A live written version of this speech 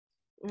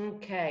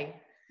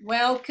Okay.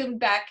 Welcome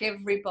back,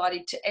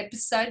 everybody, to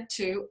episode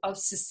 2 of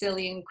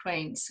Sicilian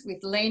Queens with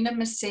Lina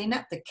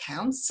Messina, the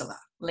counsellor,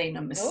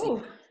 Lina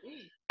Messina,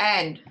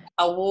 and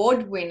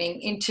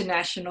award-winning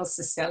international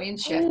Sicilian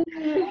chef.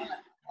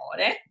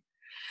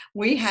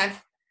 We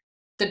have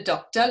the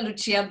Dr.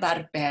 Lucia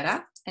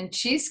Barbera, and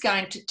she's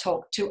going to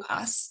talk to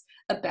us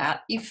about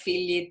I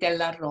figli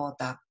della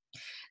Roda.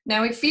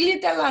 Now, I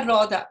figli della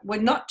Roda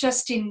were not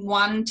just in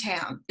one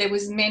town. There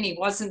was many,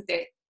 wasn't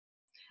there?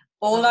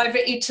 All over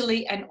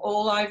Italy and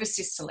all over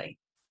Sicily.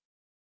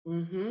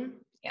 Mm-hmm.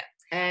 Yeah.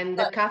 And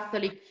the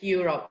Catholic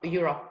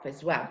Europe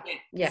as well.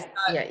 Yeah.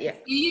 I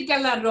figli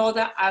della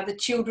Roda are the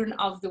children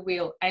of the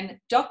wheel. And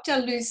Dr.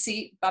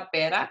 Lucy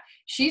Barbera,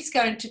 she's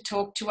going to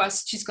talk to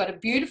us. She's got a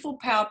beautiful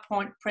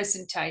PowerPoint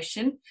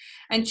presentation,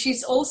 and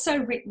she's also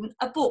written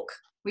a book,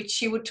 which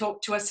she will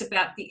talk to us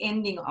about the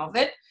ending of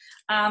it.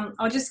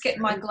 I'll just get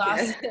my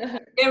glasses.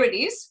 There it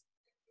is.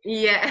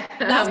 Yeah,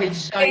 I will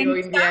show you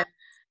in the end.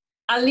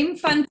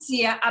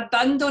 All'infanzia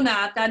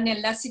abbandonata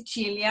nella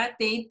Sicilia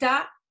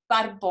d'età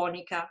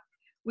barbonica,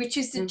 which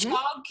is the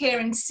childcare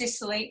in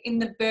Sicily in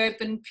the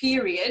Bourbon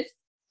period,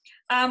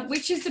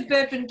 which is the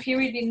Bourbon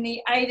period in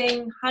the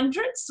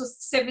 1800s or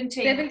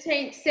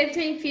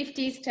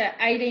 1750s to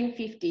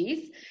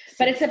 1850s.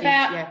 But it's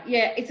about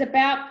it's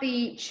about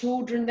the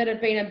children that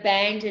have been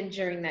abandoned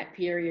during that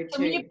period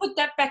too. Can you put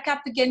that back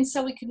up again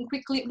so we can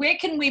quickly? Where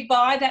can we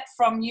buy that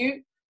from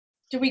you?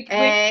 Do we?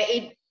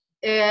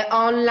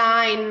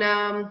 Online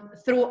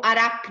through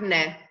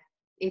Arachne,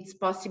 it's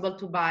possible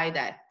to buy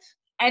that.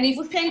 And if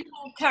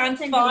people can't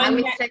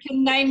find that,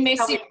 can they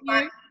message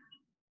you?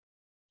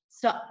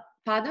 So,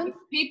 pardon? If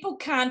people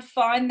can't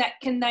find that,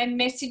 can they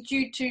message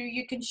you too?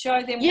 You can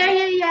show them.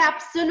 Yeah,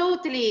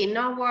 absolutely.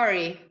 No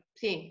worry.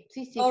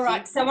 All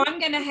right, so I'm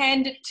going to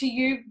hand it to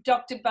you,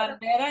 Dr.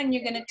 Barbera, and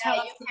you're going to tell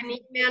us. You can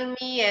email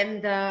me and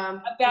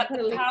about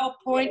the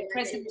PowerPoint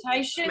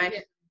presentation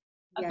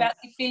about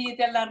I figli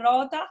della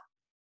Roda.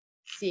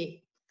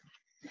 Sì.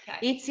 Okay.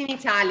 It's in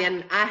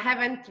Italian. I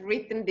haven't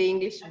written the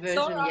English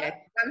version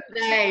yet.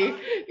 Someday,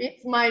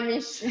 it's my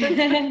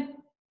mission.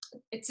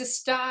 It's a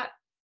start.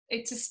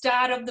 It's a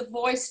start of the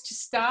voice to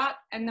start,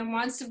 and then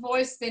once the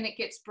voice, then it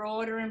gets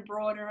broader and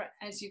broader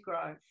as you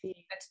grow.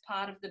 That's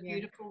part of the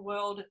beautiful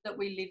world that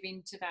we live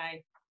in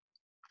today.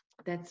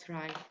 That's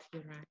right.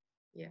 You're right.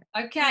 Yeah.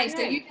 Okay, so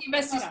you give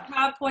us this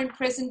PowerPoint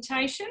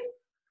presentation.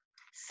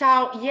 So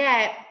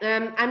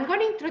I'm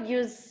going to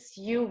introduce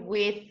you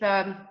with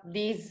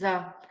this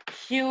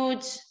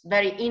huge,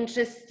 very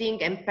interesting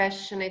and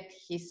passionate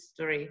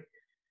history.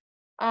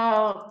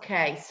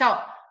 Okay, so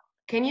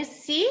can you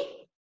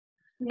see?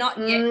 Not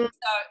yet.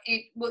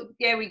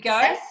 There we go.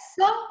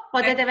 Adesso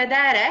potete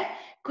vedere?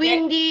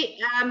 Quindi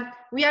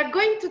we are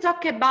going to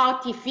talk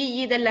about I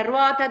figli della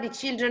ruota, the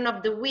children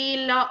of the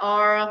wheel,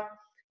 or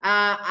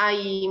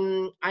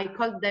I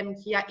call them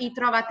here I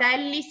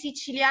trovatelli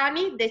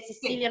siciliani, the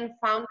Sicilian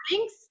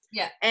foundlings.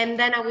 Yeah. And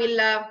then I will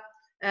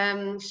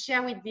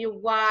share with you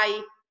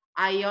why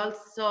I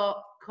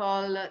also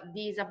call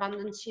these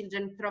abandoned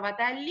children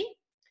trovatelli.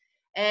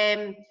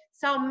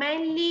 So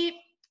mainly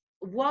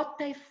what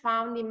I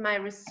found in my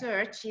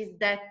research is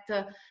that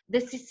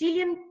the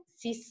Sicilian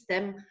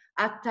system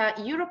at a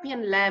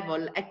European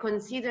level, and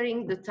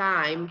considering the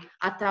time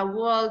at a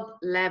world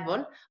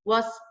level,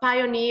 was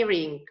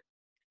pioneering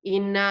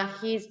in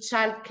his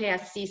childcare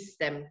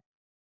system.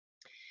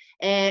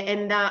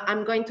 And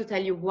I'm going to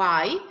tell you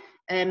why,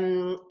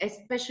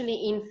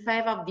 especially in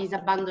favor of these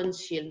abandoned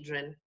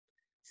children.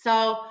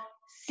 So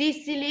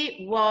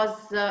Sicily was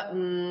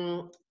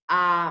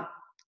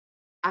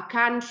a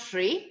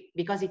country,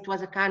 because it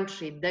was a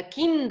country, the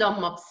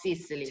Kingdom of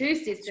Sicily. Two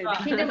sisters, the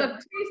Kingdom of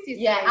Two Sisters.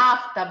 Yeah,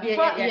 after,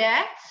 before,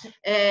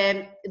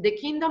 the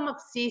Kingdom of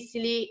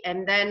Sicily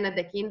and then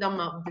the Kingdom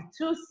of the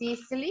Two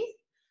Sicilies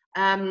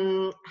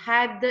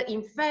had,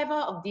 in favor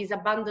of these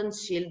abandoned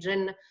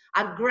children,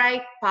 a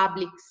great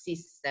public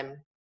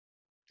system.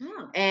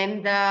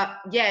 And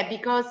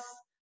because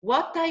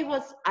what I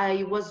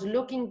was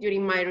looking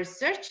during my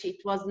research,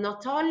 it was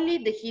not only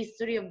the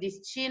history of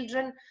these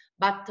children,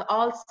 but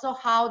also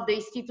how the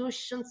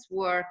institutions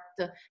worked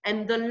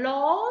and the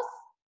laws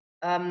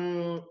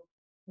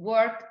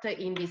worked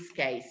in this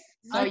case.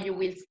 So you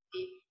will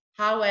see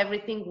how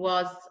everything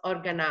was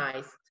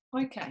organized.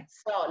 Okay.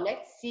 So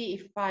let's see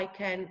if I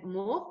can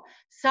move.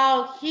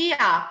 So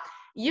here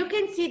you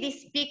can see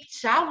this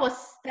picture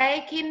was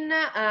taken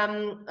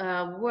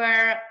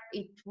where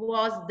it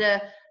was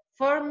the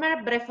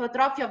former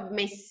brefotrofi of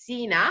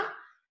Messina,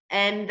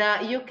 and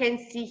you can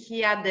see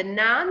here the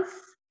nuns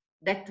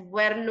that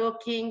were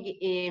looking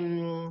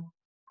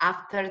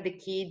after the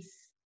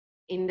kids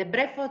in the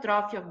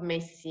brefotrofi of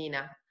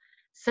Messina.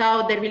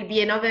 So there will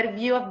be an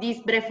overview of this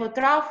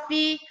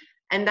brefotrofi,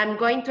 and I'm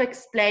going to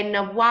explain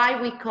why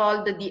we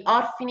called the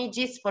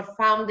orphanages for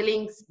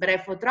foundlings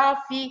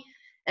brefotrofi,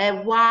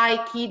 why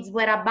kids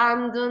were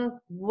abandoned,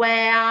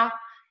 where,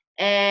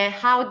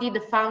 how did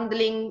the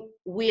foundling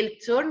wheel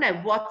turn,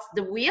 and what's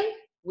the wheel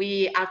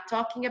we are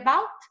talking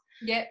about?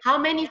 Yeah. How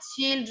many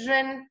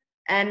children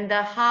and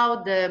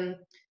how the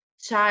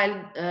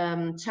child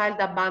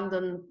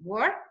abandon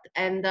worked,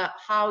 and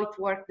how it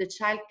worked, the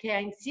child care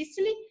in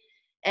Sicily,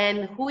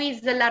 and who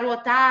is La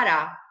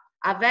Ruotara,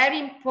 a very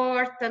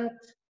important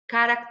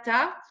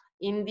character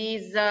in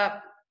this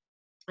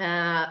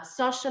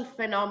social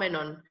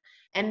phenomenon.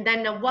 And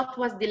then what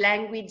was the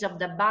language of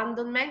the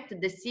abandonment,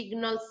 the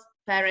signals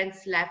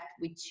parents left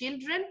with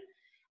children,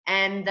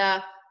 and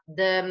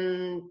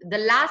the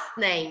last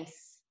names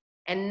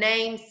and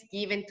names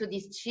given to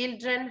these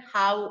children,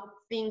 how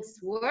things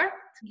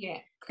worked. Yeah,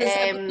 because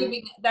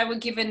they were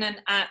given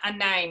a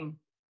name.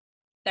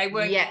 They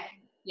were,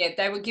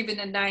 they were given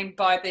a name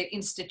by the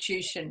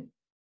institution.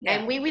 Yeah.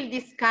 And we will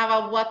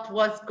discover what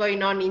was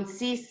going on in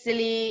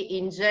Sicily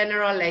in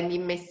general and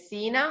in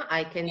Messina.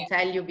 I can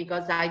tell you,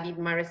 because I did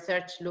my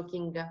research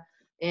looking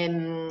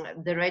in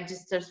the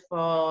registers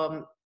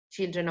for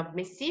children of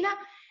Messina.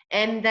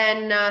 And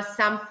then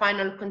some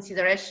final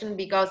consideration,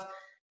 because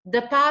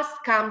the past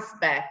comes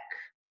back,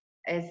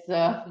 as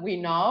we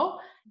know,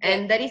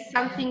 and there is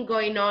something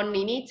going on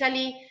in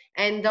Italy.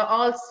 And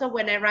also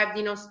when I arrived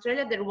in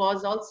Australia, there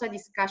was also a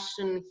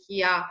discussion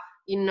here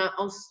in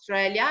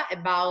Australia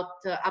about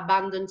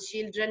abandoned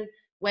children,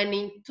 when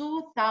in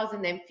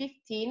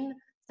 2015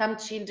 some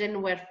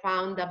children were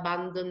found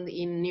abandoned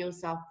in New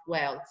South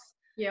Wales.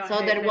 Yeah,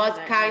 so there was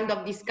kind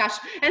of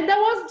discussion, and I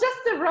was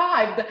just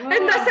arrived,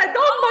 and I said,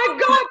 oh my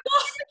God,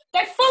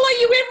 they follow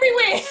you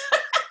everywhere.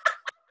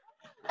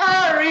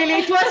 Oh,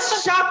 really? It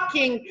was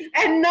shocking.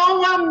 And no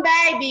one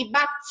baby,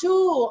 but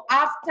two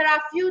after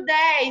a few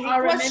days.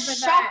 It was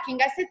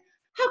shocking. I said,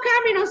 how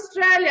come in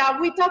Australia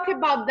we talk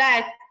about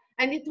that?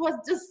 And it was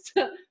just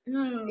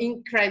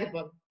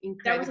incredible.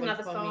 That was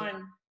another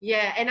sign.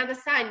 Yeah, another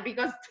sign,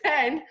 because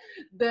then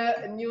the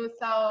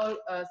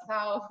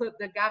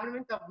the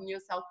government of New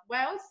South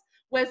Wales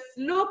was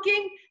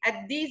looking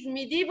at this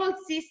medieval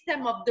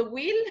system of the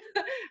will.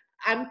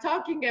 I'm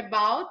talking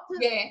about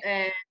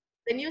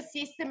the new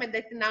system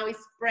that now is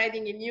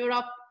spreading in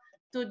Europe,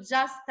 to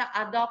just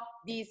adopt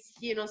this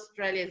here in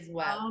Australia as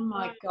well. Oh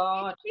my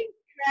God. It's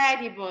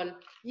incredible.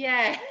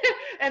 Yeah.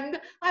 And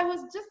I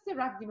was just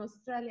arrived in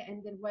Australia,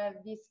 and there were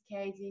these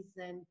cases,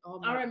 and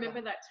I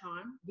remember that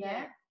time.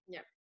 Yeah.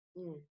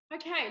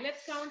 Okay,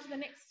 let's go on to the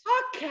next.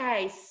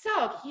 Okay,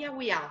 so here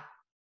we are.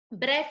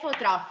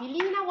 Brefotrofi.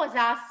 Lina was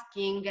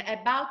asking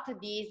about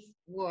this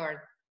word.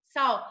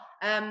 So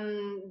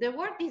the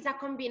word is a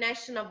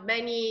combination of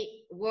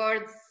many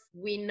words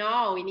we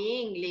know in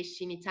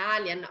English, in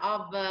Italian,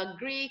 of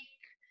Greek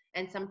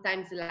and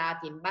sometimes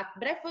Latin. But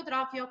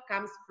brefotrofio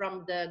comes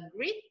from the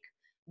Greek,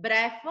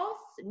 brephos,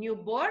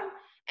 newborn,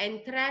 and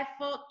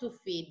trefo, to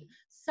feed.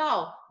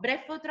 So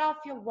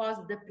brefotrofio was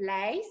the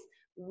place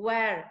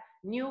where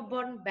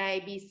newborn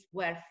babies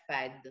were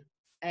fed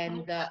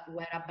and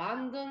were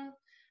abandoned.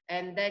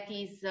 And that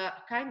is a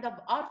kind of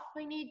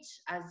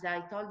orphanage, as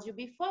I told you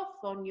before,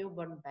 for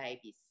newborn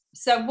babies.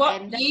 So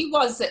what year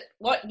was it?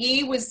 What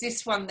year was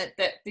this one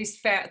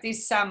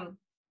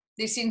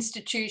this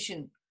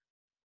institution?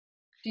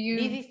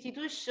 These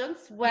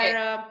institutions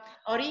were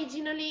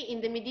originally in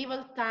the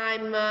medieval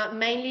time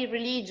mainly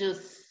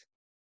religious.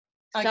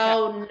 Okay.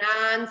 So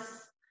nuns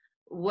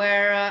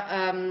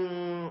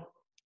were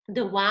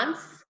the ones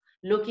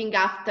looking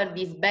after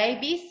these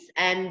babies,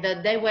 and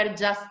they were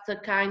just a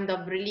kind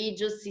of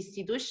religious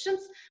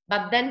institutions,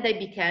 but then they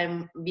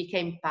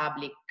became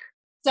public.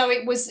 So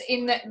it was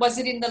was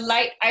it in the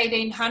late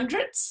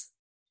 1800s?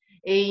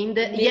 In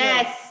the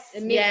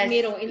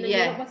middle.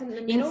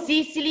 In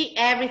Sicily,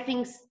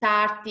 everything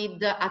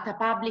started at a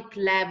public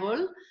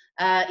level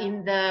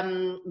in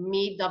the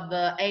mid of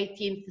the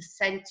 18th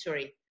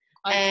century.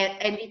 Okay.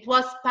 And it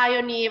was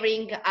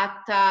pioneering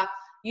at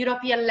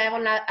European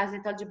level, as I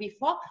told you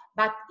before.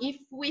 But if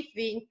we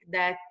think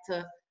that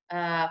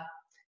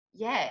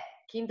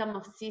Kingdom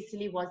of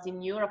Sicily was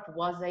in Europe,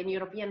 was an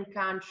European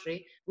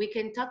country, we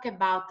can talk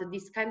about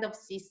this kind of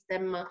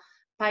system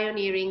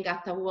pioneering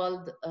at a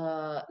world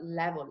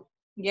level.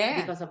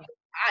 Yeah. Because of the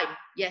time.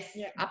 Yes,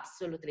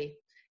 absolutely.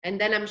 And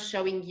then I'm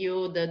showing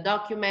you the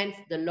documents,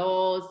 the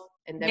laws,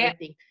 and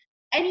everything.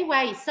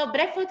 Anyway, so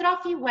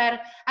brefotrofi were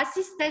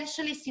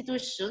assistential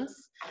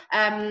institutions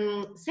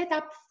set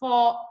up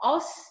for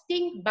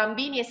hosting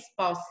bambini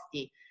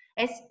esposti.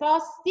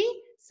 Esposti,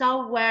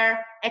 so were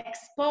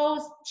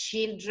exposed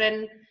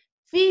children,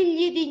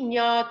 figli di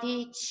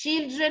ignoti,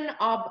 children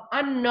of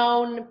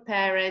unknown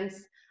parents,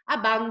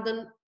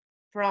 abandoned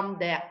from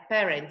their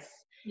parents.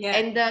 Yeah.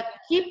 And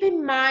keep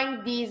in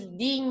mind these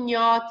di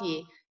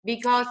ignoti,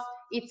 because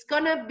it's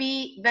gonna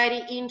be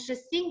very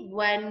interesting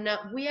when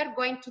we are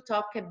going to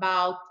talk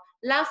about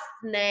last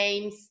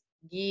names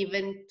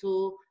given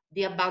to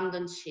the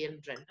abandoned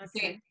children.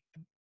 Okay.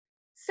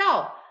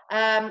 So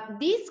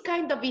these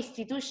kind of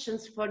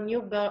institutions for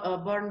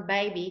newborn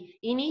baby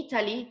in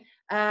Italy,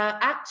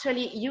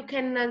 actually you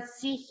can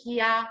see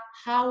here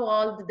how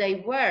old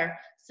they were.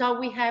 So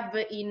we have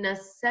in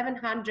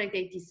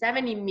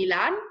 787 in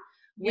Milan,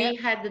 we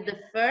had the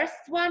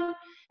first one,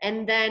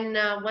 and then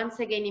once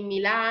again in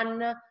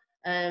Milan,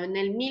 nel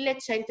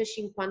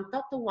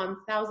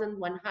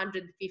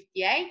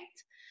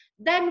 1158-1158.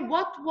 Then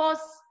what was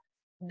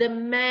the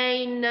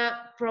main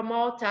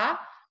promoter?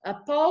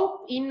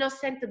 Pope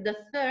Innocent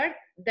III,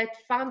 that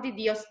founded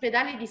the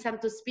Ospedale di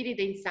Santo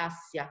Spirito in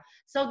Sassia.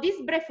 So these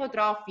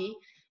brefotrofi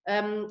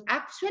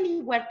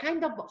actually were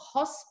kind of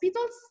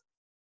hospitals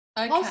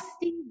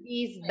hosting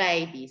these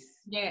babies,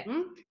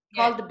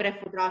 called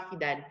brefotrofi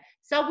then.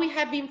 So we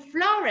have in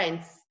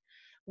Florence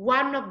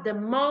one of the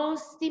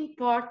most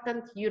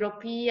important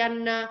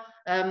European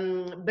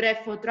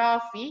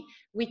brefotrofi,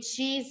 which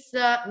is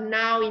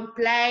now in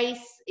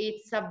place.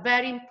 It's a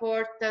very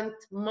important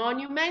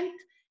monument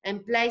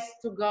and place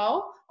to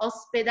go,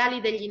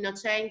 Ospedali degli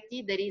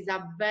Innocenti. There is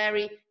a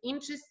very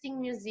interesting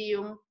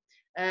museum.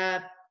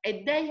 E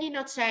degli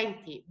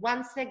Innocenti,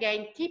 once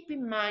again, keep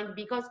in mind,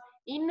 because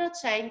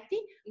Innocenti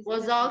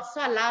was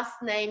also a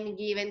last name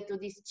given to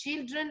these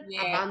children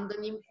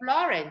abandoned in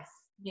Florence.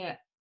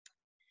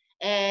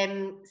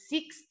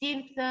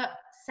 16th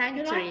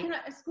century.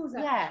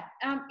 Scusa,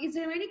 is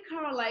there any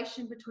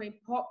correlation between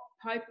Pope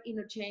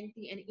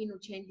Innocenti and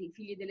Innocenti,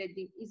 figli delle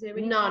is there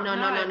any No.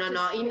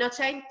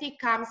 Innocenti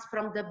comes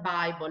from the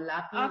Bible,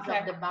 a piece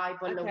of the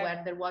Bible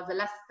where there was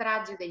La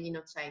strage degli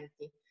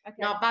Innocenti.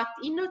 No, but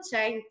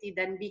Innocenti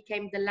then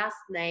became the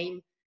last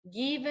name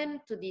given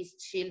to these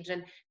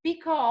children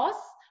because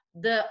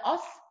the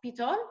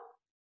hospital,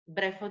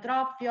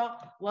 Brefotrofio,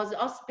 was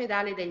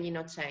Ospedale degli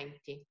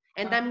Innocenti.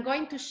 And I'm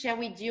going to share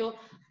with you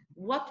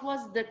what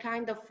was the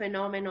kind of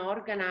phenomenon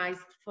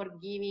organized for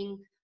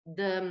giving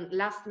the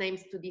last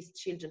names to these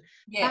children.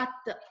 But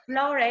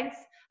Florence,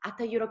 at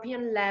a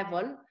European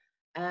level,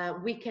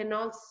 we can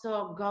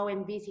also go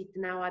and visit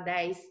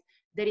nowadays.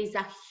 There is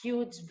a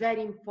huge,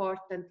 very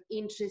important,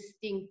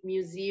 interesting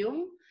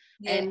museum,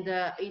 and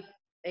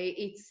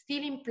it's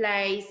still in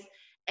place.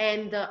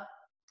 And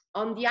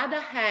on the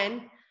other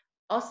hand,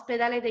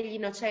 Ospedale degli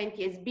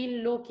Innocenti has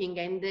been looking,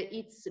 and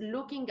it's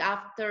looking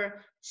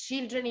after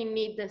children in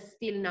need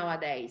still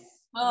nowadays.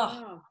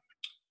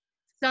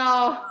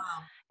 So,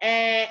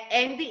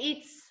 and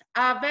it's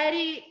a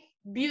very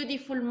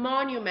beautiful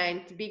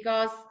monument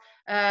because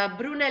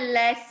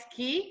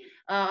Brunelleschi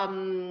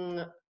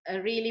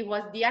really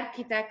was the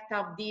architect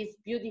of this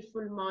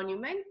beautiful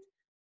monument.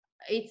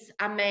 It's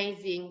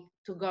amazing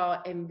to go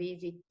and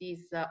visit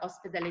this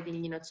Ospedale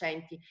degli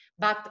Innocenti.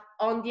 But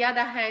on the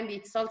other hand,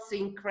 it's also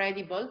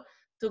incredible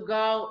to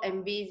go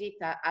and visit,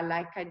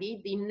 like I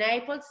did, in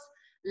Naples,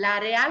 La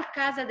Real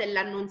Casa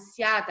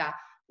dell'Annunziata,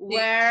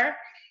 where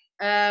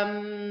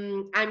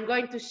I'm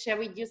going to share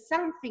with you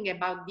something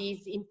about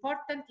this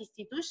important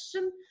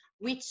institution,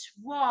 which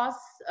was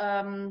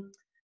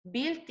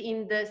built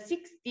in the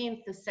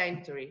 16th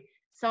century.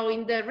 So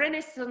in the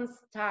Renaissance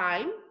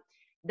time,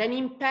 then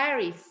in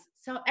Paris.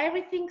 So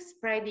everything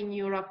spread in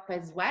Europe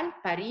as well.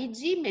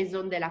 Parigi,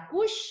 Maison de la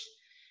Couche,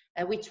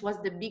 which was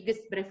the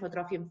biggest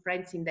brefotrofi in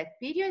France in that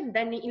period. And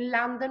then in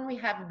London, we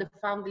have the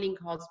Foundling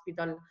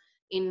Hospital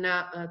in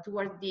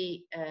towards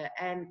the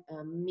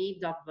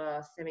mid of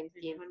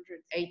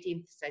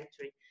 18th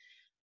century.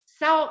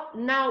 So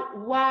now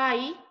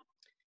why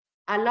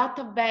a lot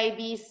of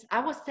babies,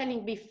 I was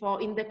telling before,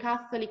 in the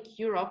Catholic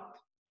Europe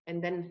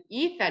and then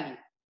Italy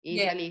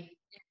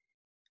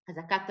as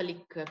a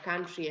Catholic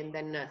country, and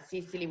then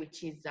Sicily,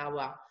 which is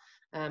our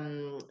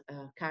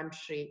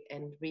country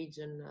and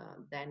region,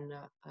 then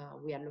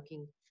we are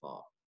looking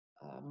for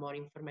more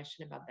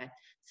information about that.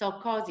 So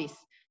causes,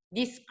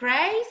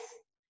 disgrace,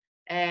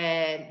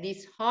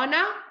 this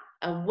honor,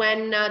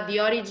 when the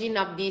origin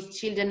of these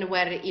children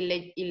were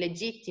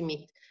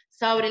illegitimate.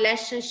 So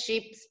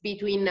relationships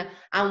between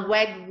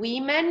unwed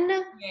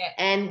women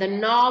and the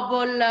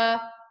noble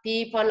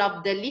people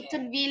of the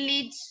little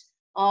village,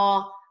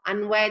 or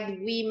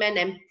unwed women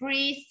and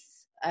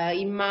priests.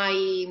 In my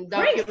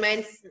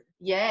documents,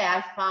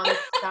 I found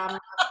some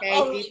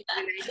cases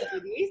related to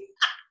this.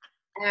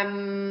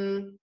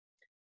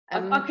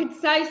 I could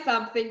say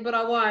something, but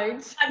I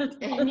won't.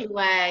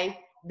 Anyway,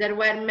 there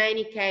were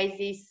many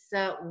cases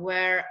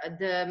where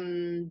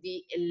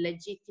the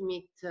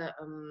illegitimate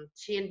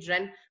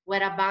children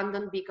were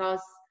abandoned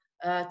because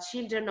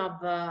children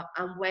of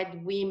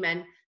unwed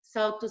women.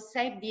 So to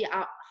save the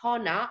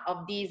honor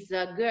of these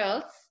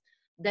girls,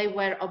 they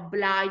were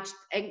obliged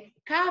and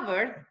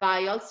covered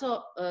by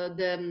also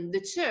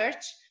the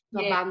church to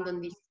abandon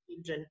these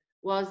children.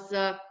 Was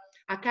a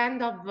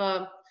kind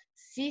of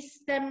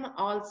system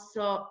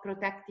also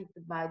protected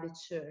by the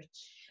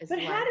church. But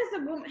how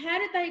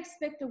did they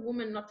expect a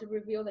woman not to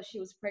reveal that she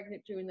was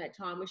pregnant during that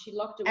time? Was she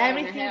locked away?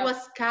 Everything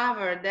was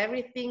covered.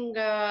 Everything.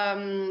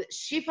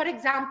 She, for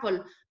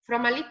example,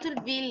 from a little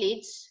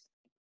village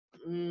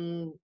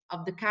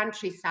of the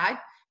countryside,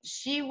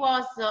 she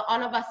was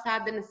all of a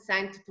sudden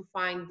sent to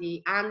find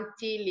the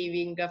auntie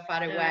living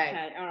far away.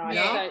 Okay, all right.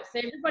 No? So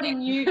everybody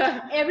knew.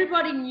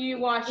 Everybody knew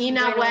why she in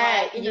went a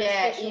way,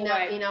 away,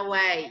 in a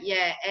way,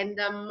 yeah. And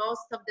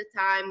most of the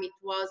time, it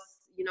was,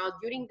 you know,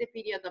 during the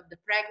period of the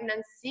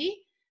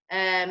pregnancy,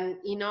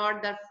 in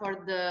order for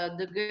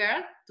the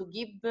girl to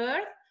give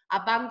birth,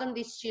 abandon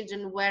these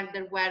children where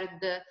there were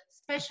the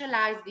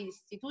specialized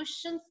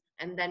institutions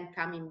and then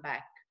coming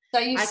back. So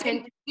you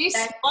see, this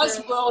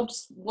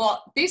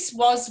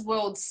was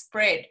world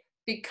spread,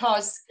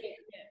 because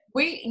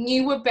we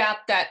knew about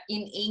that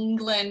in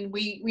England.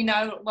 We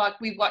know, like,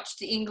 we watched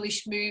the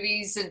English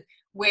movies, and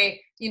where,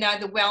 you know,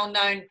 the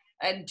well-known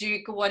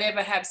duke or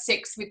whatever have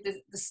sex with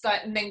the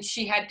state, and then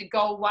she had to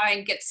go away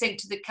and get sent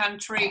to the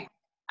country,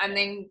 and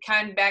then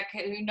came back.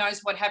 Who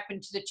knows what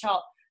happened to the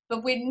child?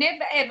 But we'd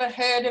never ever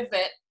heard of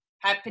it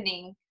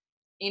happening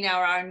in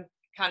our own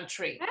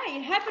country. Hey,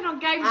 it happened on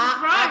Game of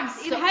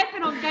Thrones. It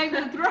happened on Game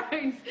of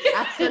Thrones.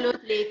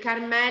 Absolutely,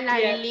 Carmela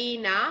and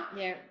Lina.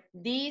 Yeah.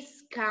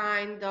 This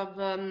kind of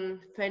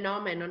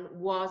phenomenon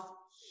was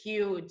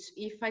huge.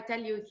 If I tell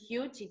you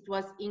huge, it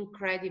was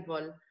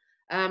incredible.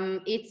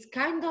 It's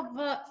kind of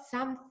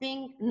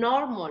something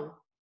normal.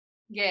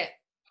 Yeah.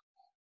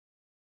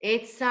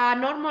 It's a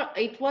normal.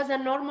 It was a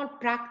normal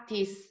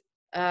practice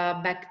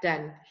back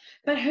then.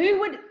 But who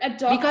would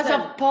adopt because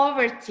them? of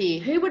poverty?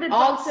 Who would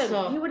adopt also,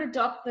 them? Who would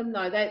adopt them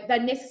though? They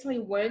necessarily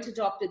weren't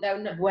adopted. They were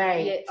not.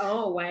 Wait. Yeah.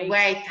 Oh wait.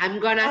 Wait, I'm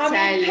gonna tell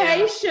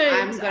impatient. you.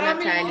 I'm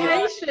gonna tell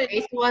impatient. you.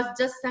 It was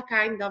just a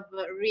kind of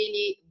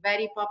really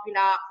very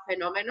popular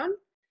phenomenon,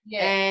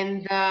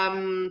 and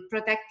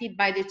protected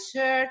by the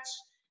church,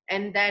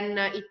 and then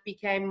it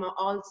became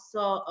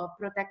also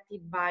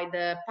protected by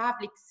the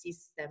public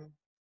system.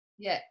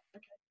 Yeah.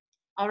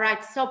 All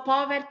right, so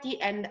poverty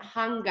and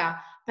hunger.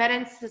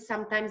 Parents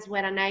sometimes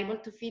were unable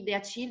to feed their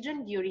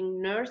children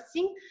during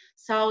nursing,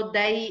 so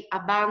they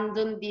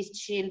abandoned these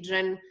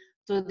children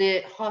to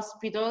the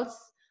hospitals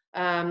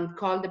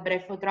called the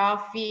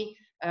brefotrofi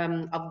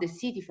of the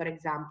city, for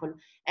example.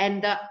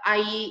 And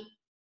I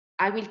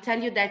will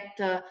tell you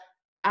that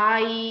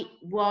I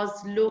was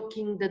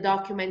looking the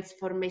documents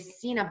for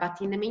Messina, but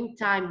in the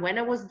meantime, when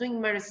I was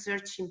doing my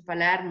research in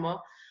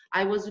Palermo,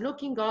 I was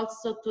looking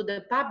also to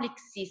the public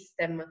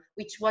system,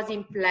 which was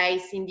in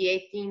place in the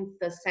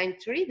 18th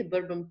century, the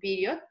Bourbon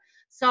period.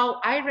 So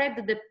I read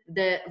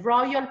the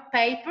royal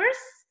papers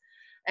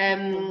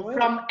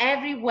from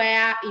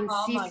everywhere in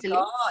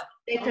Sicily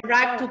that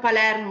arrived to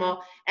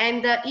Palermo.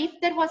 And if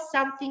there was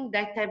something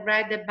that I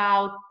read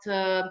about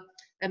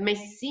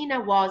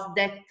Messina, was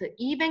that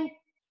even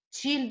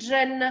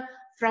children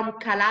from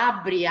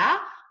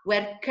Calabria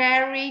were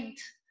carried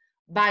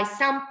by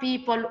some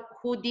people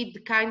who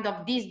did kind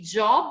of this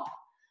job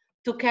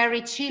to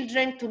carry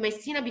children to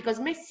Messina,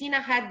 because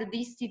Messina had the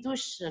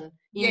institution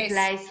in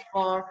place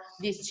for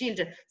these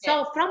children.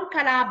 So from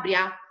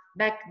Calabria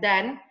back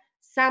then,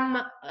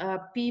 some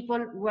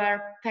people were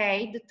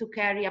paid to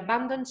carry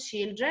abandoned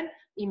children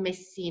in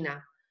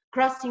Messina,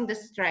 crossing the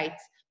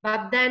straits.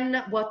 But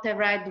then what I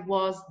read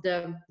was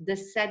the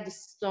sad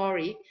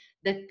story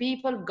that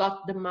people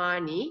got the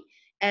money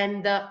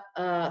and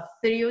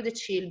threw the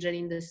children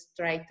in the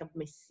Strait of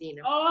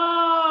Messina.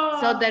 Oh.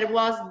 So there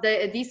was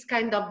this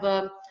kind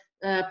of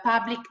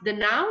public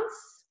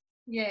denounce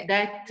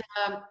that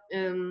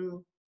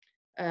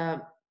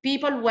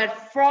people were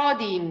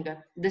frauding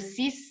the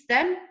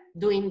system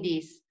doing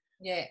this.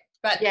 Yeah,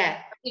 but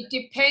it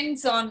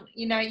depends on,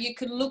 you know, you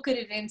can look at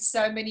it in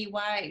so many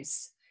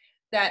ways,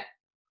 that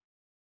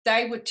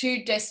they were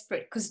too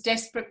desperate, because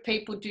desperate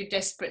people do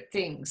desperate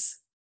things.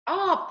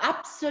 Oh,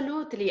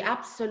 absolutely,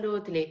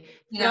 absolutely.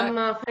 From,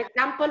 for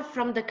example,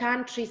 from the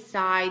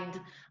countryside,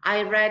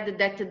 I read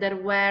that there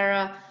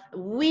were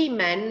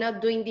women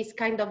doing this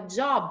kind of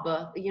job.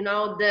 You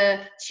know, the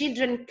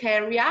children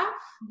carrier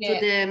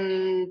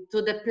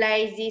to the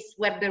places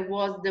where there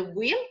was the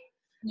wheel,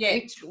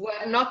 which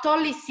were not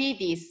only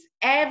cities.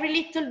 Every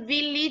little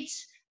village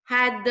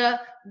had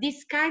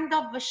this kind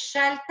of a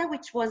shelter,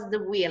 which was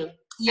the wheel.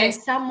 And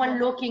someone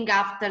looking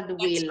after the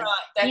wheel.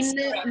 That's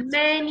in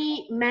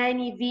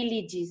many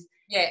villages.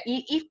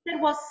 If there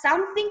was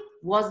something,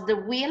 was the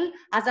wheel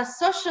as a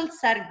social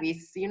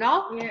service, you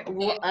know,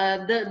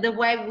 the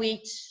way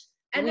which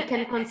we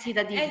can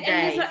consider these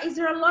days. And is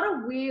there a lot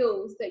of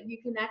wheels that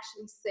you can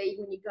actually see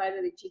when you go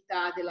to the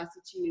Città della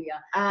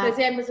Sicilia? Per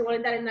esempio, se vuoi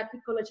andare in una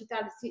piccola città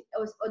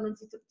non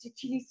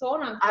ci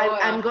sono ancora.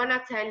 I'm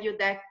gonna tell you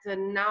that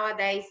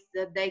nowadays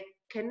they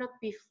cannot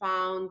be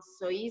found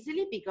so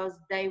easily, because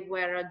they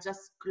were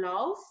just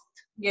closed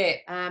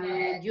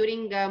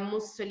during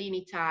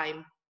Mussolini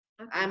time.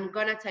 I'm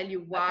gonna tell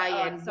you why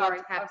and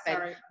what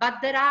happened. But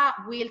there are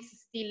wheels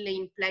still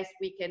in place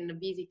we can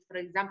visit, for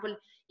example,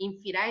 in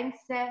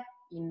Firenze,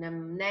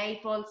 in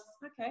Naples.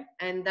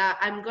 And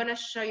I'm gonna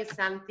show you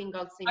something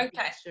also in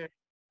picture.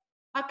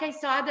 Okay,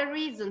 so other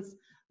reasons.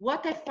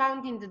 What I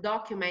found in the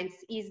documents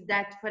is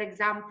that, for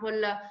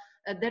example,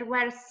 there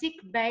were sick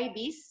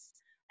babies,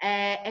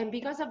 and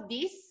because of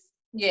this,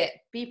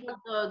 people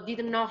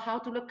didn't know how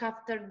to look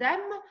after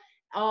them,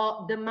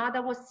 or the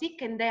mother was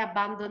sick and they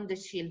abandoned the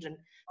children.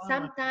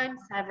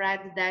 Sometimes I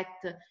read that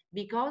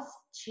because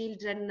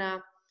children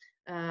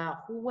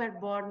who were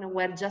born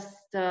were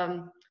just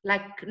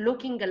like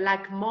looking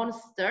like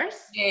monsters,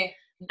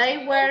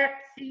 they were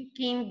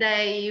thinking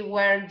they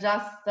were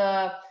just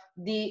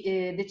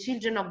the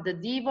children of the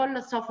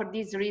devil. So for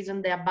this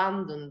reason, they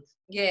abandoned.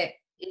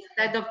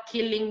 Instead of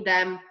killing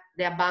them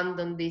they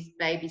abandoned these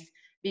babies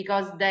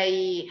because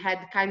they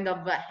had kind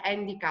of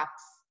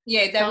handicaps.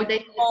 Yeah, they were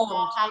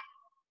deformed.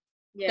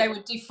 Yeah. They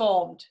were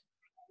deformed.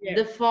 Yeah.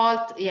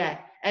 Default, yeah.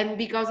 And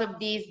because of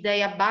this,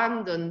 they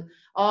abandoned.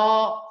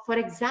 Or, for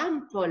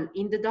example,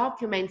 in the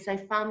documents, I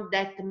found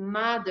that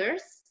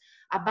mothers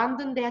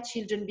abandoned their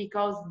children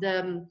because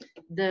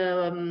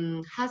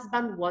the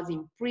husband was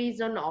in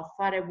prison or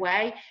far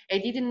away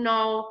and didn't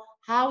know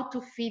how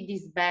to feed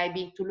this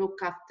baby, to look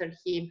after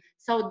him.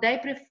 So they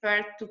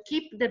preferred to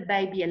keep the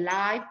baby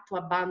alive to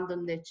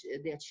abandon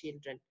their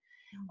children.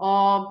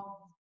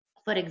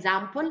 For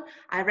example,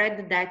 I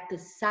read that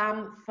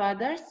some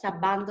fathers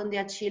abandon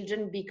their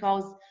children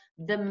because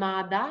the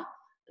mother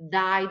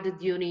died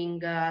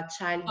during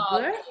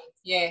childbirth.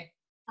 Yeah.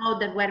 So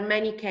there were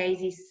many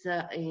cases,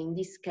 in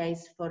this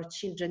case, for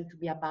children to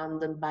be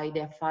abandoned by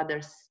their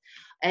fathers.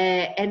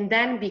 And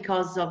then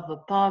because of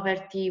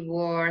poverty,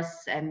 wars,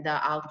 and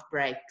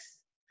outbreaks.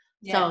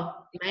 Yeah. So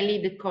mainly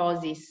the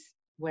causes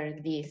were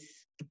these.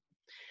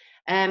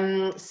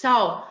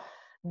 So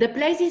the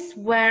places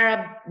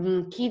where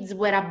kids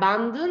were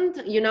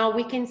abandoned, you know,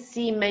 we can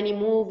see many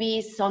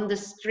movies on the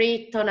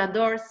street, on a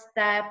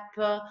doorstep,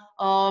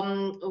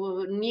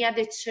 near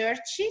the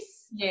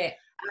churches. Yeah.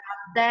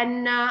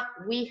 Then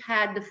we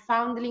had the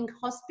foundling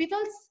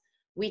hospitals,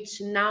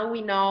 which now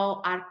we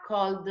know are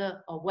called,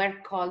 or were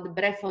called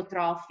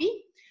brefotrofi.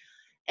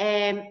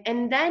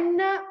 And then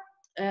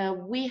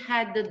we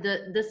had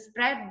the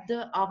spread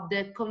of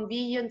the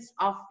convenience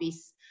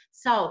office.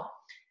 So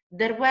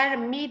there were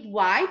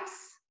midwives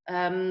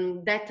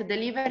that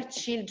delivered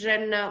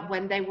children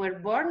when they were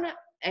born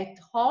at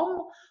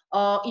home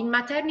in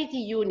maternity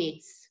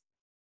units,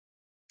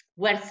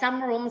 where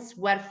some rooms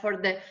were for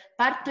the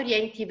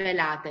partorienti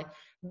velate,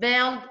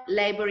 veiled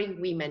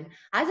laboring women.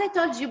 As I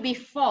told you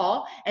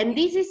before, and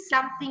this is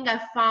something I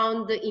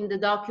found in the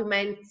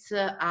documents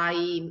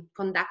I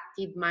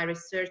conducted my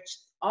research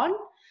on.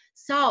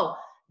 So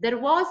there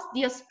was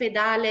the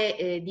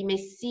Ospedale di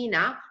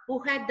Messina, who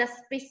had a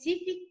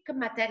specific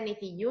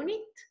maternity unit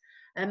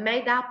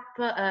made up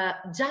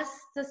just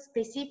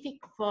specific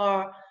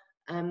for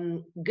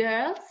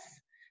girls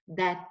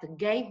that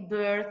gave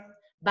birth,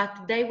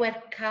 but they were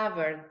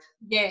covered,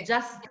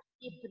 just to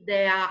keep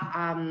their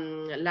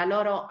la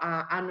loro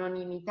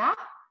anonimità.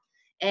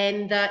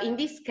 And in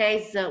this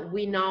case,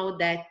 we know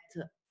that,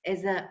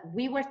 as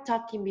we were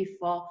talking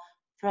before,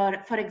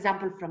 for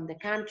example, from the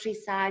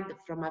countryside,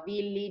 from a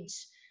village,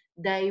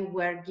 they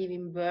were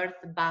giving birth,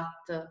 but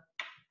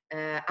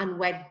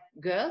unwed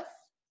girls,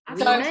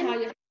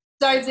 women.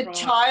 So the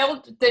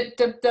child,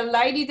 the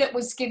lady that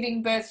was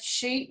giving birth,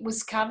 she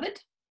was covered?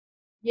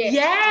 Yes.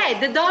 Yeah,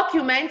 the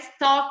documents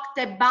talked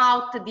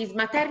about these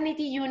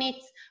maternity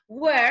units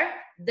where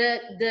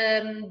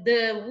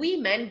the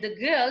women, the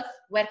girls,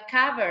 were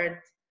covered.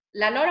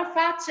 La loro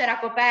faccia era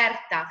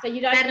coperta. So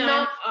you don't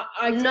know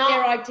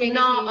their identity.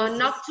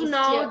 Not to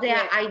know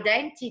their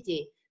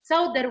identity.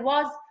 So there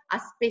was a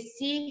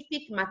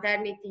specific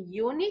maternity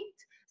unit.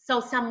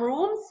 So some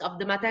rooms of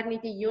the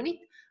maternity unit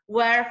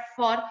were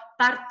for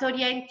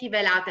partorienti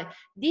velate.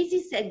 This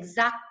is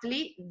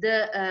exactly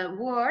the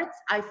words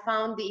I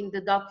found in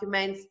the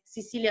documents,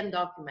 Sicilian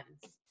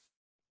documents.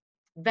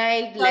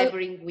 Veiled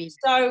laboring women.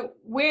 So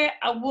where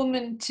a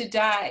woman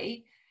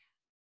today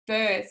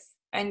birth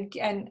and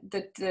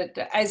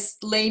as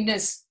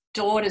Lina's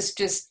daughter's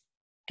just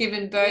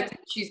given birth, and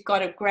she's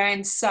got a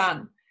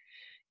grandson.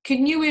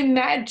 Can you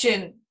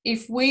imagine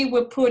if we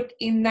were put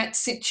in that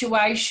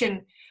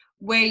situation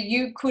where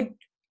you could,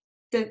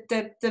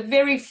 the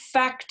very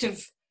fact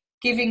of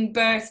giving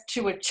birth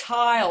to a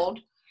child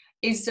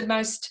is the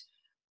most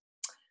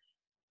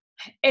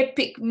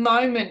epic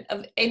moment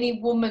of any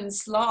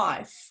woman's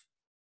life.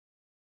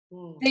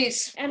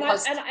 This and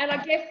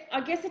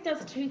I guess it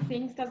does two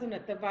things, doesn't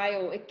it? The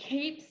veil, it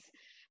keeps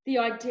the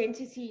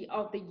identity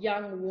of the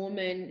young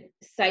woman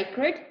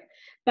sacred,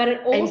 but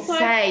it also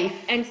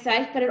and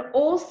safe, but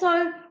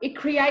it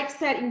creates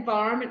that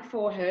environment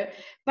for her,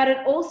 but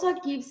it also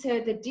gives her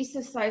the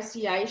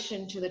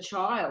disassociation to the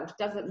child,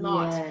 does it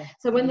not?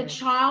 So when the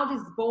child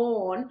is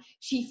born,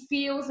 she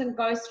feels and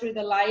goes through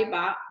the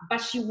labor, but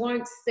she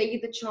won't see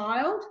the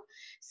child.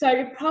 So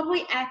it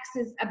probably acts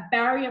as a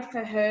barrier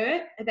for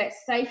her, that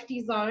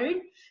safety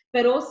zone,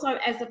 but also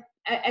as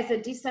a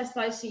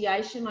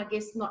disassociation, I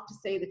guess, not to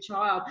see the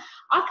child.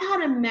 I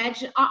can't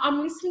imagine.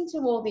 I'm listening to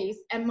all this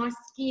and my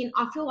skin,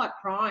 I feel like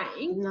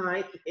crying.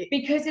 No,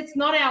 because it's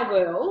not our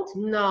world.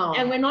 No.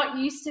 And we're not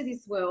used to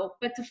this world.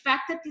 But the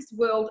fact that this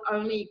world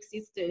only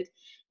existed,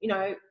 you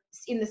know,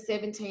 in the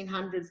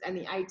 1700s and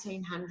the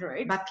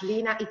 1800s. But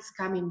Lina, it's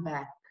coming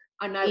back.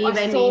 I know.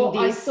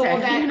 I saw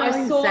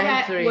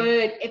that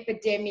word,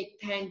 epidemic,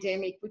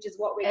 pandemic, which is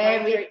what we're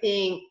going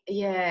through.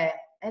 Yeah.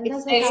 And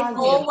there's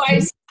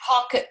always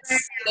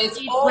pockets.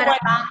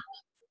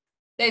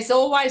 There's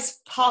always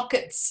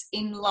pockets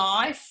in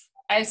life,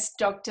 as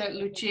Dr.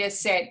 Lucia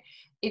said.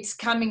 It's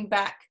coming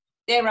back.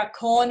 There are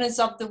corners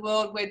of the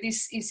world where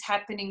this is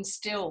happening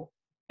still.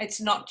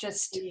 It's not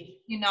just,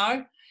 you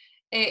know,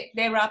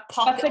 there are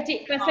pockets.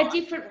 But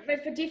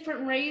for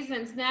different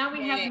reasons. Now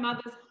we have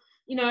mothers,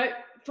 you know,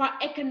 for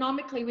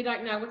economically, we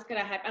don't know what's going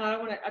to happen. I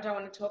don't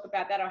want to talk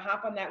about that or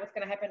harp on that. What's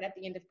going to happen at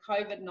the end of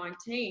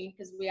COVID-19,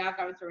 because we are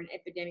going through an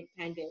epidemic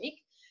pandemic.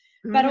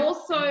 But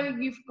also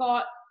you've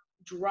got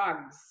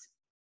drugs.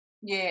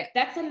 Yeah,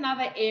 that's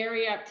another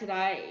area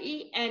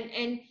today,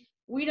 and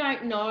we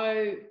don't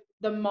know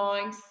the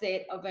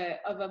mindset of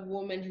a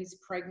woman who's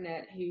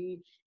pregnant, who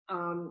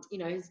you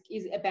know,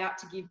 is about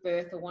to give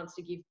birth or wants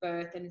to give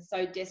birth and is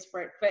so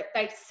desperate, but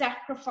they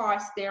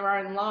sacrifice their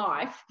own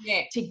life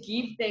to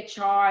give their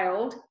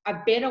child a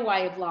better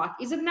way of life.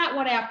 Isn't that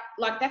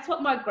what that's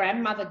what my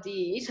grandmother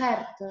did?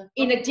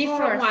 In a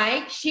different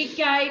way.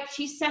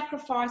 She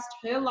sacrificed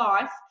her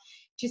life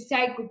to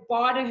say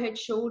goodbye to her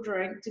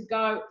children to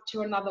go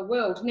to another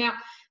world. Now,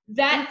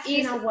 that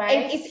is in a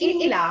way it's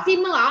similar,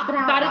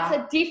 but it's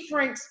a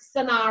different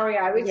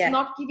scenario. It's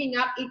not giving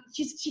up.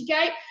 She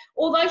gave,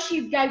 although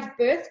she gave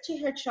birth to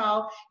her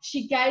child,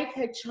 she gave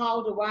her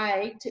child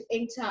away to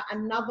enter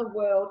another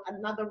world,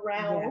 another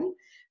realm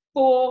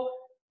for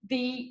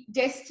the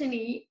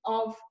destiny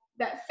of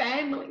that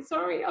family.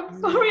 Sorry, I'm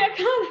sorry, I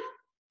can't.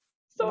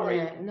 Sorry.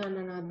 Yeah.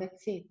 No,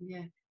 that's it.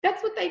 Yeah.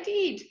 That's what they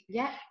did.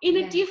 Yeah. In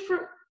a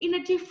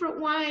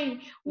different way.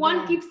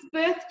 One gives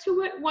birth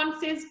to it. One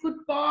says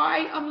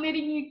goodbye. I'm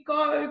letting you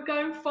go.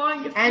 Go and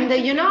find your future.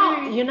 And you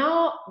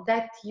know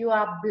that you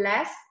are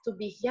blessed to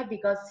be here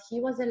because he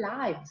was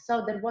alive.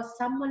 So there was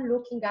someone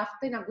looking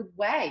after in a good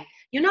way.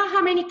 You know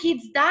how many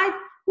kids died?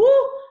 Woo!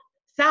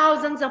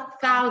 Thousands of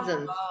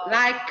thousands.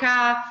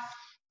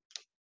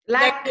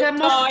 Like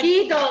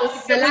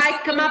mosquitoes,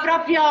 ma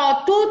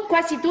proprio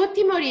quasi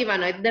tutti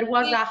morivano. There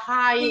was a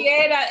high.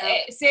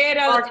 Se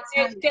era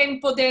il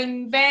tempo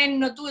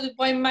dell'inverno, tu ti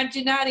puoi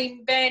immaginare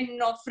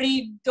inverno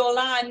freddo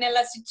là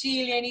nella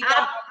Sicilia, in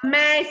Italia.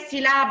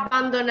 Messi là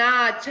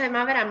abbandonati, cioè,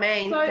 ma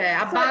veramente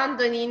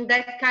abbandoni in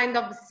that kind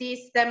of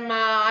system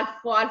al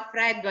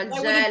freddo, al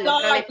gelo.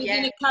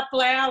 Within a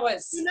couple of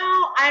hours. You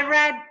know, I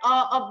read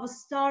of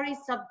stories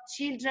of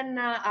children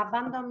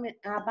abandoned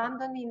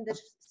in the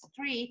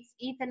streets,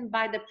 eaten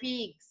by the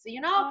pigs.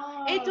 You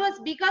know, it was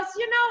because,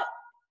 you know,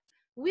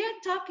 we are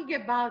talking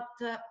about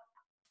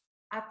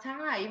a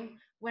time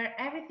where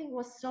everything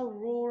was so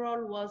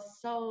rural,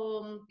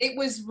 it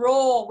was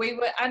raw.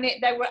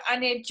 They were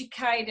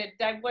uneducated.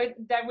 They were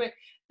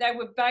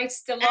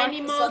based a lot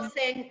animals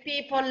and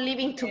people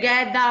living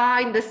together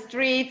in the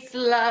streets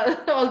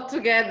all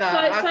together.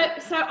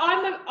 So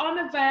I'm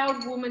a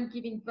veiled woman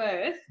giving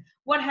birth.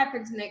 What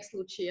happens next,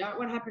 Lucia?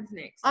 What happens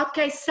next?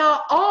 Okay,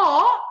 so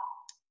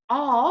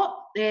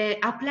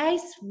a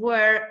place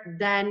where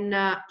then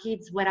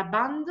kids were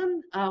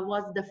abandoned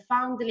was the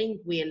Foundling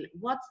wheel.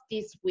 What's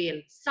this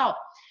wheel? So,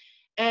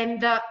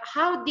 and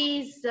how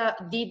this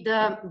did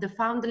the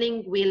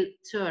Foundling wheel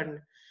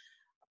turn?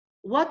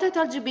 What I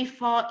told you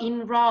before,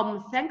 in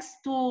Rome, thanks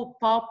to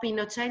Pope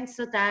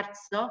Innocenzo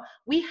III,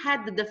 we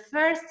had the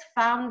first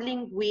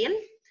Foundling wheel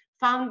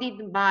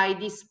founded by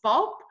this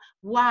Pope.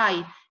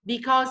 Why?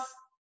 Because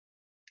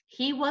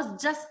he was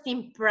just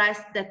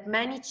impressed that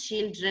many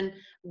children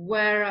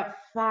were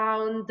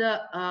found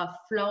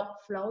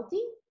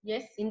floating,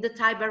 in the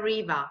Tiber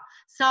River.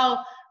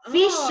 So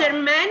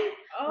fishermen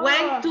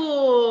went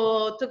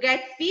to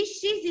get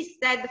fishes,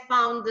 instead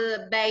found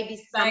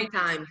babies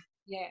sometimes.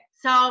 Yeah.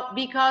 So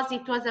because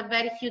it was a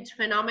very huge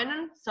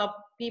phenomenon, so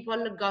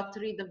people got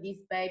rid of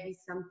these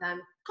babies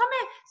sometimes.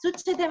 Come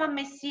succedeva a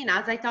Messina,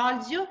 as I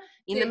told you,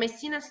 in the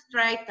Messina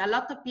Strait, a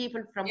lot of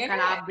people from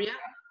Calabria.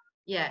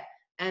 Yeah.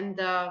 And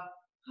okay,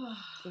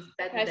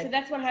 so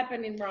that's what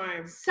happened in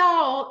Rome.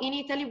 So in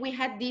Italy, we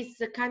had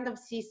this kind of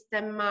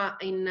system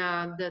in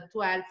the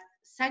 12th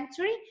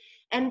century,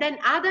 and then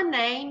other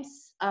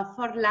names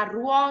for la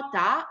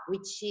ruota,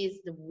 which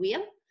is the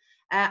wheel,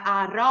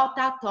 are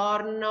rota,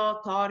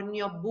 torno,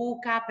 tornio,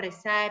 buca,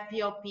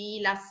 presepio,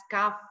 pila,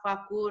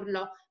 scaffa,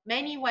 curlo.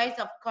 Many ways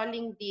of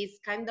calling this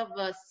kind of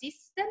a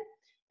system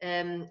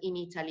in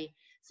Italy.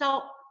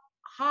 So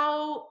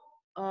how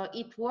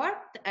it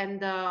worked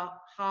and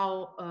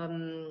how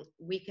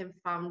we can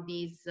find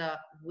this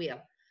wheel.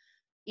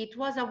 It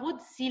was a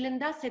wood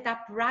cylinder set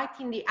up right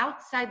in the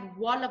outside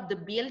wall of the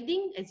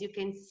building, as you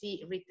can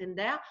see written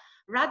there,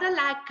 rather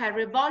like a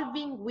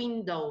revolving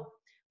window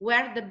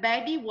where the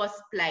baby was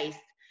placed.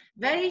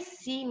 Very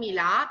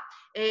similar.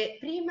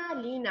 Prima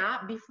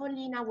Lina, before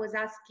Lina was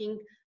asking,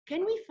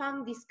 can we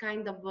find this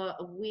kind of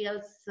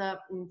wheels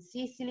in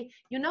Sicily?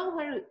 You know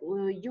where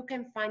you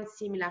can find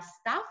similar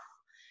stuff?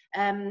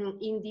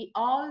 In the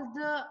old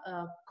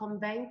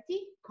convents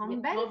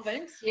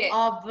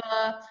of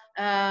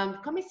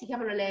come si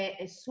chiamano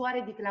le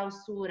suore di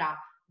clausura?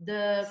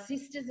 The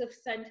Sisters of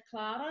Saint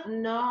Clara?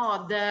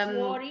 No,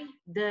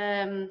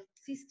 the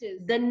sisters.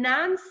 The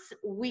nuns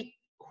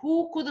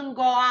who couldn't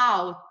go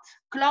out.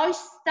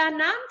 Cloister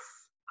nuns?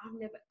 I've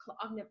never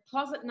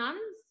closet nuns?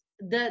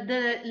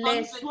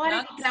 Le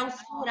suore di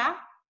clausura?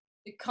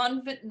 The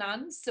convent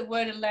nuns that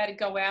weren't allowed to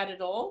go out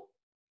at all.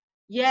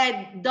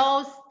 Yeah,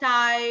 those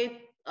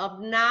type of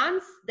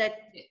nuns that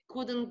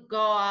couldn't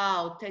go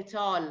out at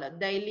all.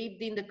 They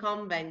lived in the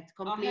convent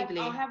completely.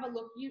 I'll have a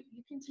look. You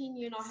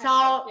continue and I'll have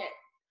a look.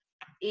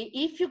 Yeah.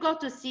 If you go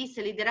to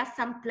Sicily, there are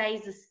some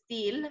places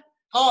still.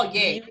 Oh,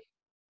 yeah.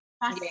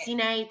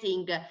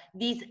 Fascinating.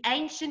 These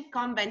ancient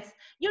convents.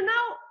 You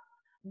know,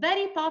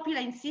 very popular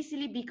in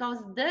Sicily because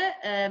the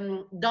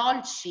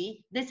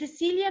dolci, the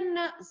Sicilian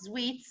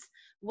sweets,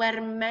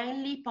 were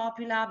mainly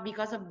popular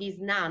because of these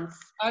nuns.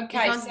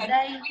 Okay, so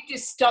we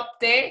just stop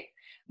there.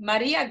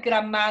 Maria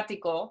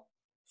Grammatico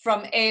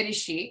from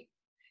Erici,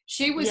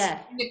 she was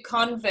in the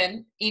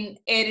convent in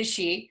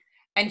Erici,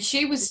 and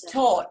she was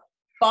taught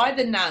by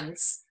the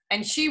nuns,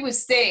 and she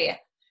was there,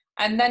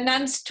 and the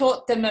nuns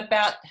taught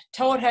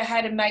her how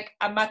to make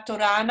a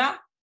maturana.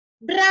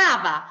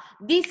 Brava!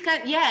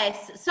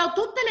 Yes, so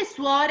tutte le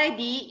suore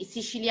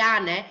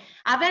siciliane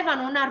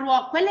avevano una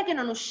ruota, quelle che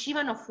non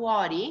uscivano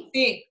fuori,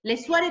 le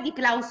suore di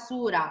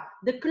clausura,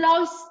 the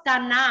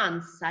cloister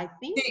nuns, I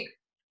think.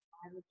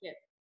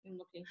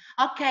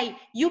 Okay,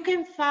 you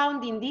can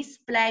find in this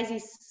place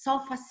is so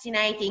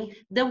fascinating,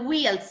 the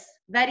wheels,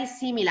 very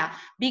similar,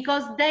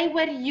 because they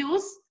were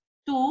used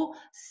to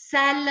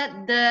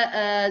sell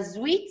the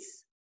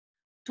sweets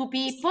to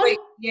people.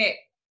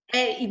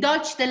 I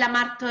dolci della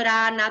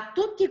Martorana,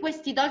 tutti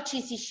questi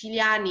dolci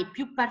siciliani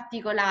più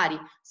particolari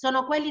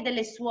sono quelli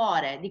delle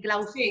suore di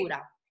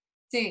clausura.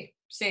 Sì,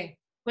 sì.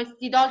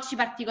 Questi dolci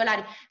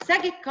particolari.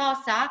 Sai che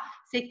cosa?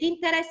 Se ti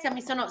interessa,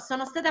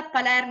 sono stata a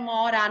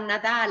Palermo ora a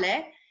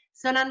Natale,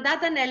 sono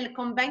andata nel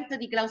convento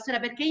di clausura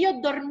perché io ho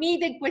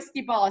dormito in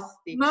questi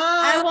posti.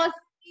 I was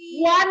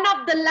one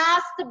of the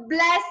last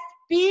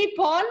blessed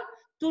people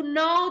to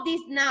know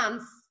these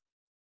nuns.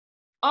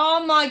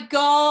 Oh my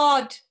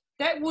God!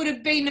 That would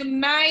have been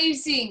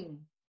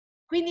amazing.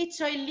 Quindi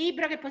c'ho il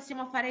libro che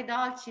possiamo fare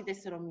dolci,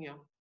 tesoro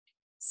mio.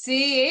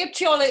 Sì, io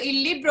c'ho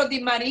il libro di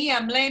Maria,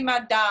 lei mi ha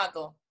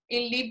dato.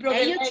 Il libro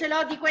io ce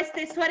l'ho di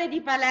queste suore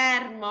di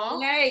Palermo.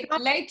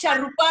 Lei ci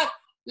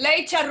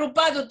ha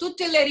rubato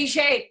tutte le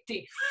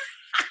ricette.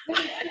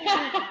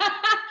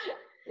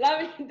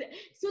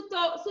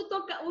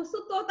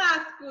 Sotto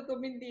tasco, tu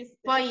mi disse.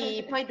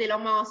 Poi te lo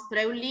mostro,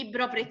 è un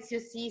libro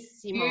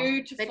preziosissimo.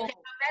 Beautiful. Perché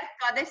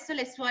adesso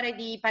le suore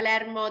di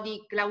Palermo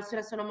di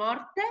clausura sono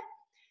morte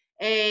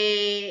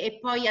e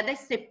poi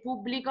adesso è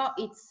pubblico.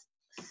 It's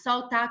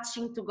so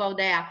touching to go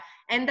there.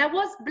 And I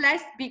was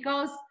blessed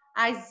because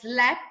I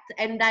slept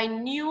and I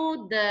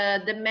knew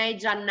the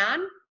major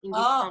nun in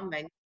this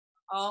convent.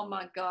 Oh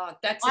my God,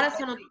 that's ora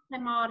sono tutte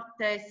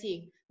morte,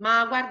 sì,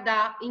 ma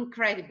guarda,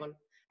 incredible.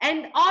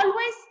 And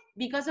always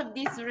because of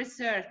this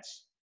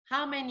research,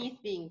 how many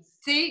things.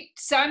 See,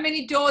 so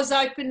many doors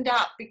opened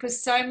up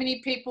because so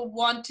many people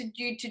wanted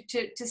you to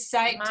tell the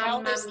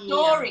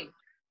story.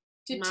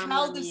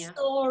 Tell the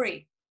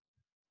story.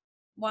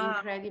 Wow.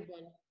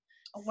 Incredible.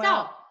 Wow.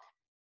 So,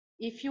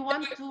 if you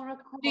want to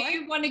record. Do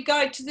you want to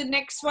go to the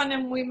next one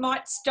and we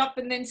might stop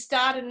and then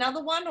start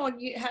another one, or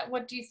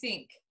what do you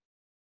think?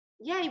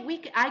 Yeah,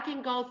 I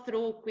can go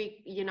through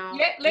quick, you know.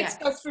 Yeah, let's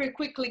go through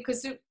quickly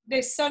because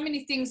there's so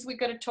many things we've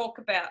got to talk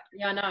about.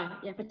 Yeah, no,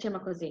 yeah,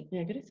 facciamo così.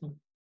 Yeah, good.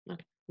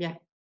 Okay. Yeah.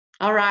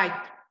 All right.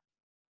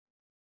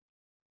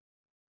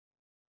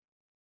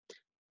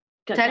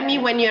 Tell me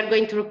when you're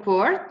going to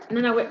record.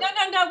 No, we're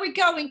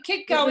going.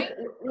 Keep going.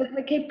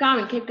 We keep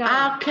going.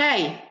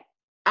 Okay.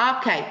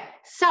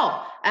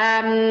 So,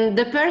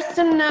 the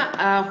person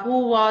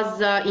who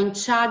was in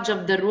charge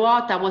of the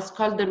ruota was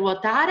called the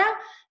ruotara,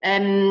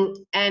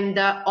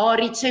 or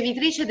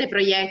ricevitrice dei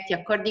proietti,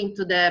 according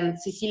to the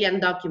Sicilian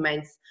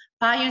documents,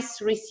 pious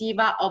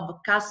receiver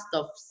of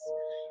cast-offs.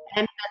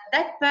 And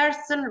that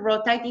person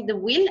rotated the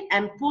wheel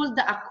and pulled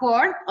a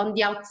cord on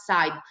the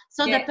outside.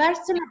 So the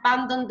person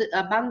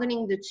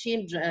abandoning the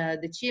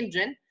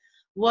children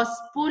was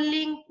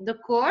pulling the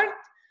cord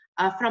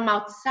from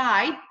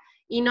outside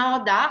in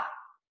order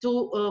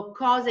to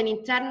cause an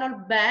internal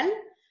bell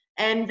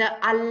and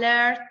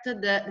alert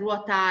the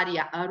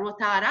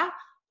ruotara,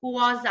 who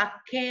was a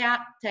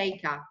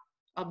caretaker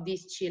of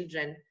these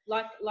children.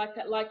 Like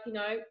you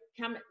know,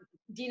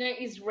 dinner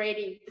is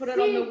ready. Put it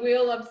on the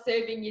wheel of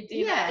serving your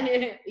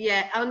dinner.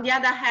 Yeah. On the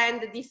other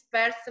hand, this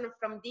person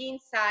from the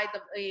inside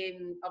of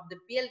the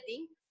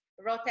building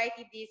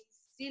rotated this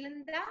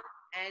cylinder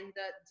and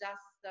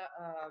just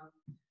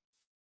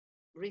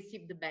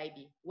received the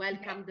baby,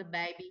 welcomed the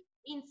baby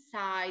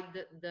inside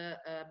the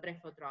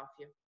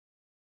brefotrofi.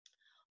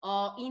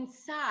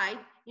 Inside,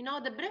 you know,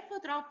 the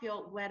brefotrofi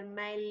were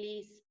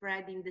mainly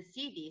spread in the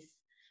cities,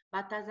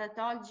 but as I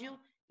told you,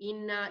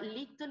 in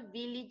little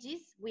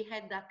villages, we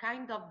had a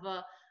kind of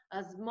a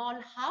small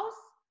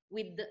house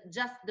with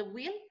just the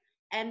wheel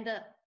and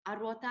a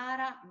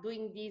ruotara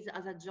doing this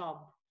as a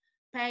job,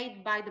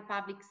 paid by the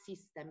public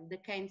system, the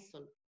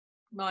council.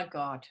 My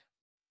God.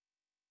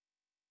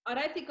 I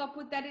don't think I'll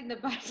put that in the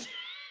budget.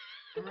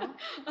 I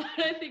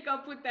don't think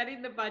I'll put that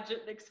in the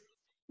budget next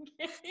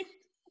week.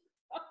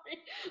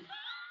 Sorry.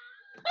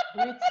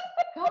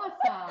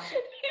 Cosa?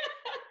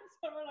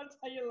 Someone, I'll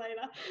tell you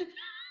later.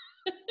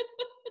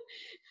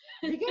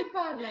 Di che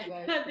parla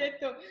adesso? Ha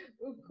detto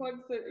un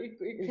Il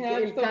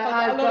cazzo,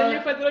 cazzo, allora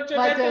io faccio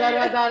faccio la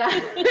ruotata.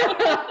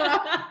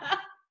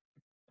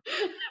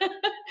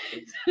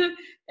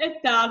 È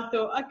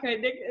tanto,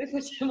 ok,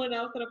 facciamo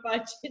un'altra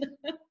pagina.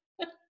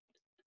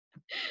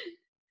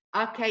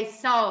 Okay,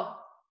 so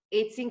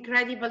it's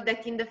incredible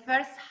that in the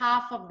first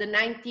half of the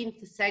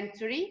 19th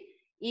century,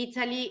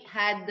 Italy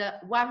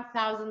had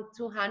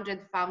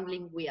 1,200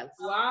 foundling wheels.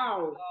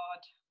 Wow.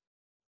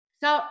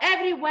 So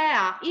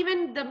everywhere,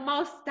 even the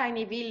most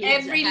tiny village.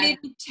 Every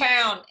little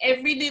town,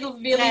 every little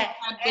village.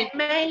 And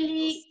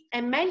mainly,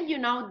 you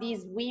know,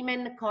 these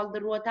women called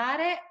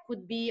ruotare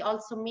could be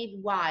also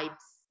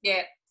midwives.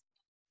 Yeah.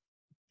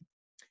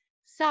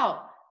 So,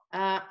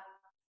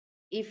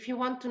 if you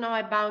want to know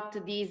about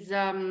these,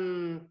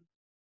 the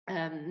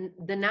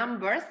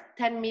numbers,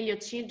 10 million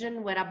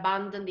children were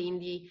abandoned in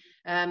the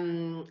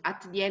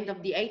at the end of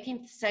the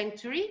 18th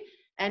century,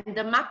 and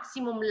the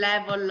maximum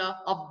level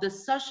of the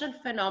social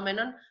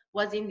phenomenon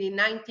was in the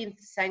 19th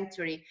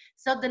century.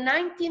 So the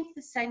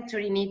 19th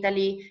century in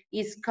Italy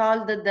is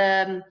called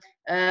the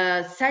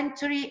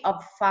century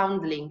of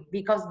foundling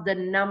because the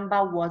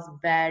number was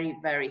very,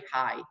 very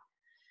high.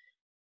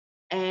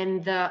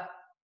 And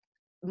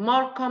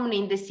more common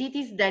in the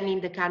cities than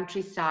in the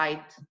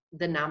countryside,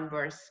 the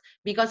numbers,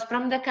 because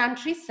from the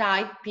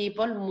countryside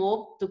people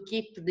move to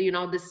keep the, you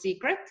know, the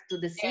secret to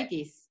the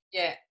cities.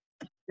 Yeah.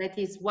 That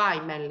is why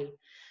mainly.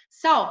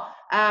 So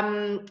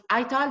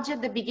I told you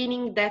at the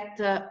beginning that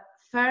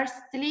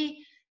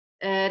firstly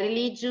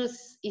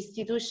religious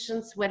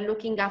institutions were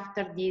looking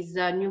after these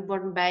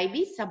newborn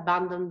babies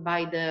abandoned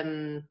by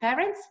the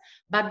parents,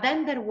 but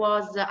then there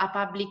was a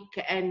public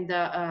and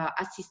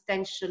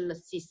assistential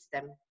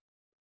system.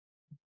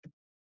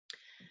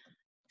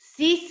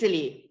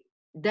 Sicily,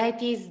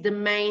 that is the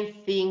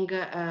main thing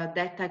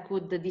that I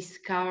could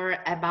discover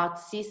about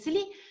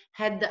Sicily,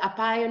 had a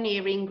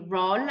pioneering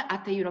role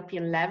at a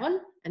European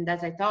level. And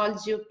as I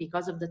told you,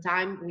 because of the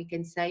time, we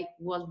can say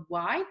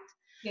worldwide.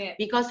 Yeah.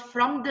 Because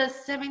from the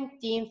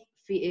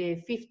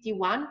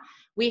 1751,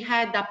 we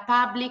had a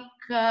public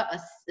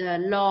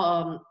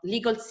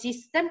legal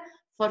system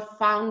for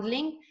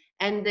foundling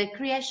and the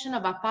creation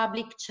of a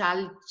public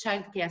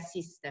childcare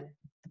system.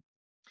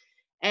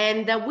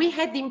 And we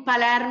had in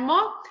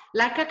Palermo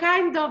like a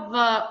kind of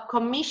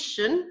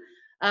commission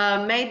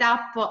made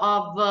up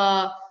of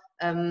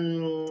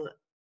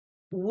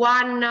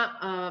one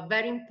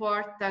very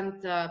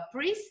important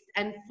priest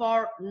and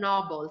 4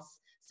 nobles.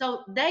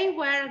 So they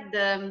were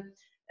the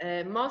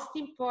most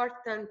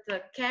important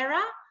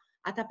carer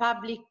at a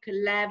public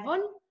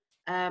level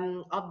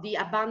of the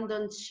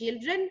abandoned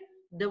children,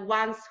 the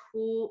ones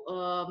who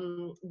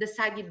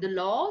decided the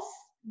laws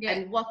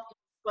and what was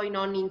going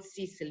on in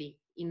Sicily,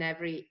 in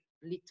every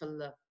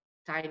little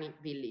tiny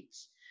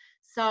village.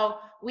 So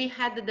we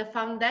had the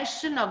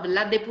foundation of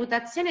La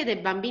Deputazione dei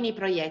Bambini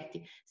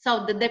Proietti.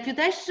 So the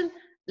deputation,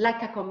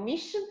 like a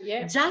commission,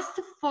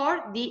 just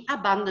for the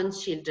abandoned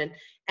children.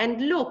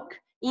 And look,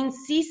 in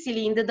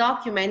Sicily, in the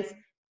documents,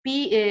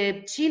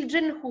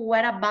 children who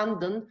were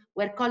abandoned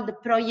were called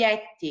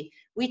proietti,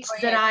 which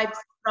derives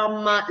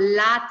from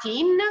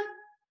Latin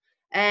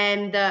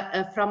and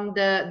from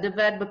the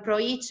verb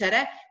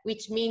proicere,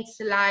 which means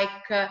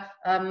like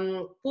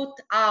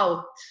put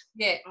out.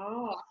 Yeah.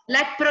 Oh.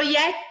 Like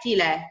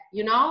proiettile,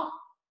 you know,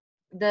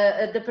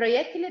 the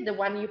proiettile, the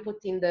one you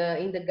put in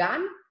the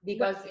gun,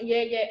 because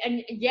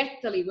and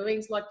iettali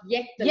means like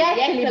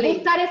iettali,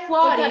 buttare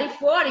fuori.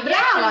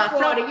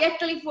 Brava,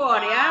 iettali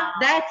fuori, yeah.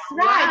 That's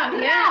right. Wow,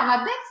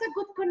 Brava, that's a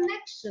good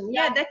connection.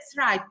 Yeah, that's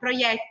right.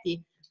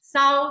 Proietti.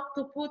 So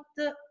to put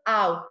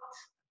out.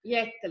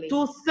 Iettali.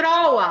 To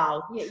throw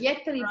out. Yeah,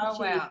 iettali.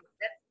 Throw out.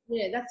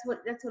 That's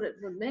what it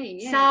would mean.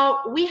 Yeah.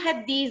 So we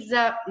had this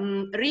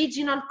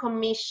regional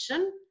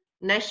commission,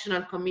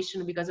 national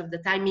commission because of the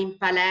time in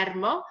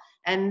Palermo,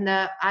 and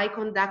I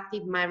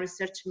conducted my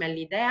research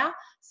mainly there.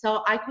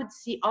 So I could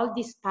see all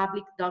these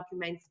public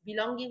documents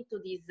belonging to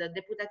this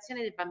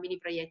Deputazione dei Bambini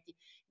Proietti.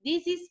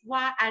 This is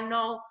why I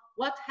know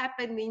what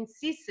happened in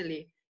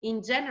Sicily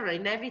in general,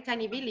 in every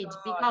tiny village,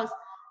 because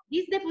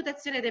this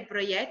Deputazione dei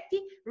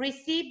Proietti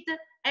received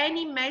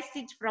any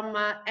message from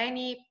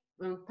any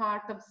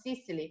part of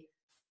Sicily,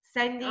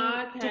 sending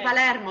to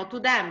Palermo, to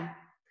them.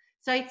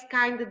 So it's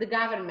kind of the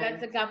government.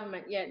 That's the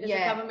government, yeah. There's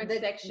a government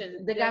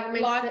section. The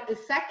government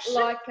section.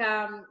 Like,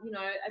 you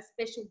know, a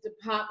special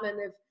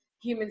department of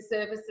human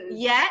services.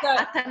 Yeah, so,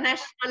 at a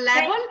national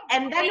level.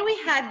 And then we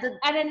had...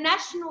 At a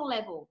national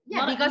level.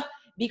 Yeah,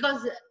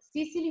 because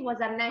Sicily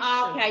was a nation.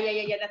 Oh,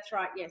 okay, yeah, that's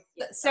right, yes.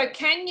 So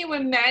can you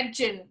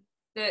imagine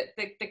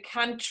the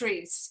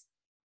country's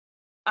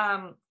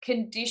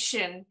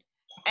condition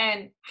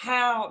and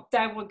how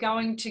they were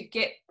going to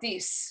get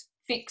this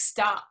fixed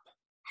up?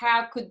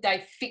 How could they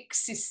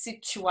fix this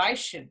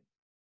situation?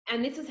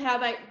 And this is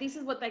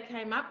what they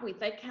came up with.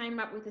 They came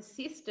up with a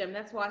system.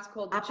 That's why it's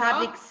called a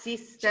public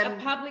system. A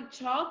public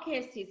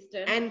childcare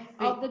system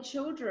of the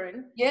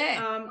children.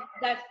 Yeah.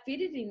 That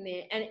fitted in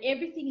there, and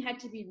everything had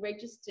to be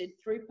registered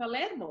through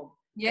Palermo.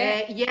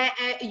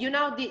 You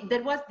know,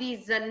 there was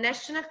this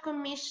national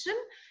commission,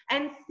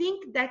 and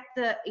think that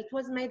it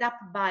was made up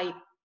by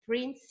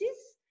princes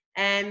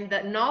and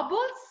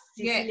nobles,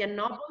 Sicilian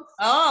nobles.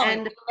 Oh,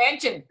 and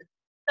imagine.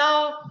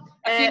 So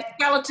a few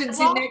skeletons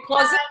in their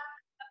closet.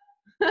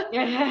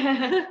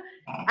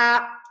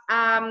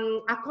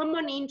 A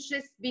common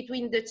interest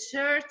between the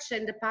church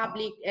and the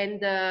public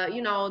and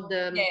you know,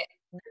 the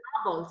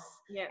nobles.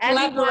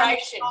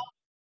 Collaboration.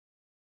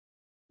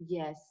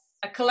 Yes.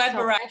 A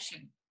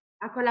collaboration.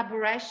 So, a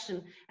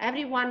collaboration.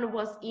 Everyone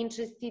was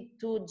interested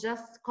to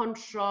just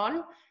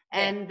control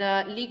and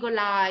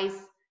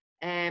legalize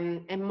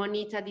and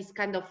monitor this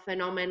kind of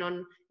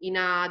phenomenon in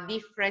a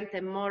different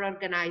and more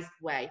organized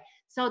way.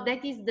 So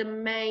that is the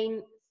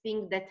main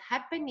thing that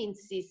happened in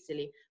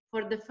Sicily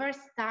for the first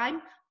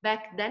time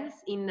back then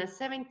in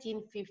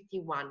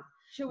 1751.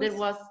 There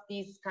was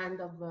this kind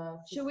of.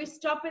 Should we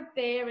stop it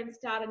there and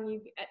start a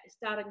new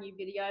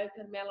video,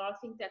 Carmela? I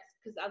think that's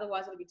because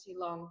otherwise it'll be too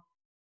long.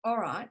 All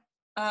right.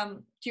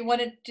 Do you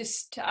want to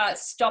just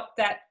stop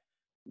that?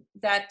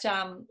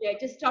 Yeah,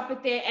 just stop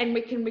it there, and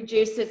we can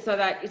reduce it so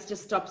that it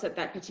just stops at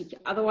that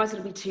particular. Otherwise,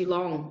 it'll be too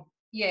long.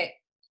 Yeah.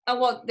 Oh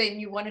well, then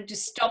you want to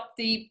just stop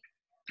the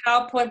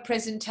PowerPoint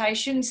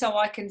presentation so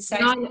I can say.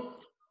 No.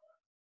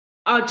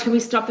 Oh, can we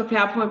stop the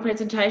PowerPoint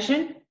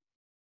presentation?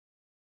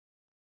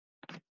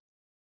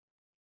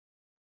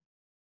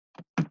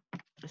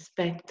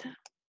 Respect.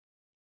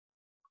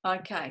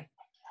 Okay.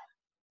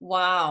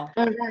 Wow.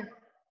 All right.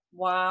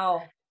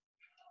 Wow.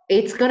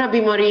 It's gonna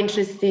be more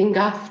interesting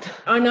after.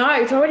 I know,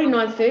 it's already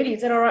 9:30.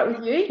 Is that all right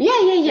with you?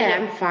 Yeah,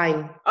 I'm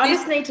fine. I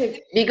just need to,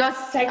 because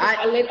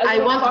I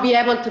won't be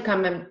able to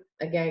come again.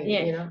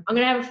 Yeah, you know? I'm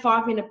gonna have a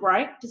 5-minute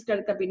break. Just go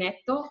to the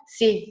gabinetto.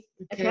 Sí.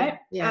 Okay.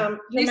 Yeah.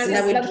 This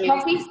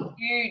is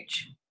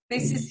huge.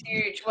 This is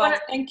huge. Well,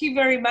 thank you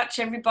very much,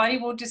 everybody.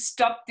 We'll just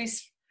stop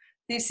this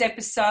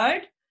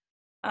episode,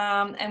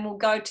 and we'll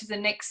go to the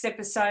next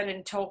episode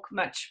and talk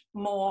much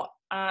more.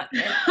 I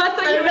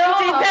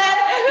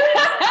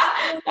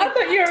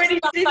thought you already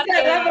did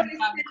that.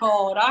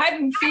 I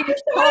hadn't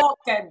finished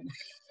talking.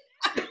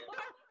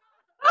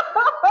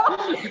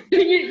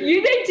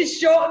 You need to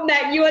shorten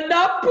that. You are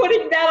not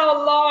putting that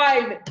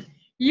online.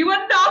 You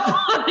are not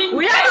putting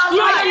that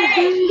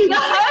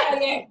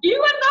online.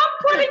 You are not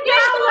putting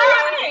that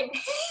online.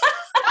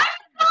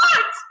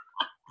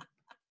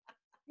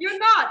 You're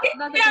not.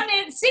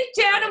 Sit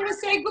down and we'll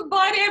say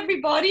goodbye to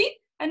everybody.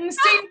 And we'll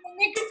see you in the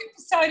next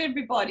episode,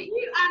 everybody.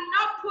 You are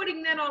not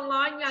putting that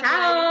online, young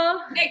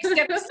lady. Next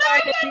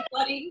episode,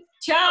 everybody.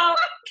 Ciao.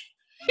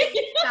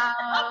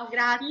 Ciao,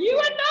 grazie. You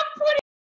are not putting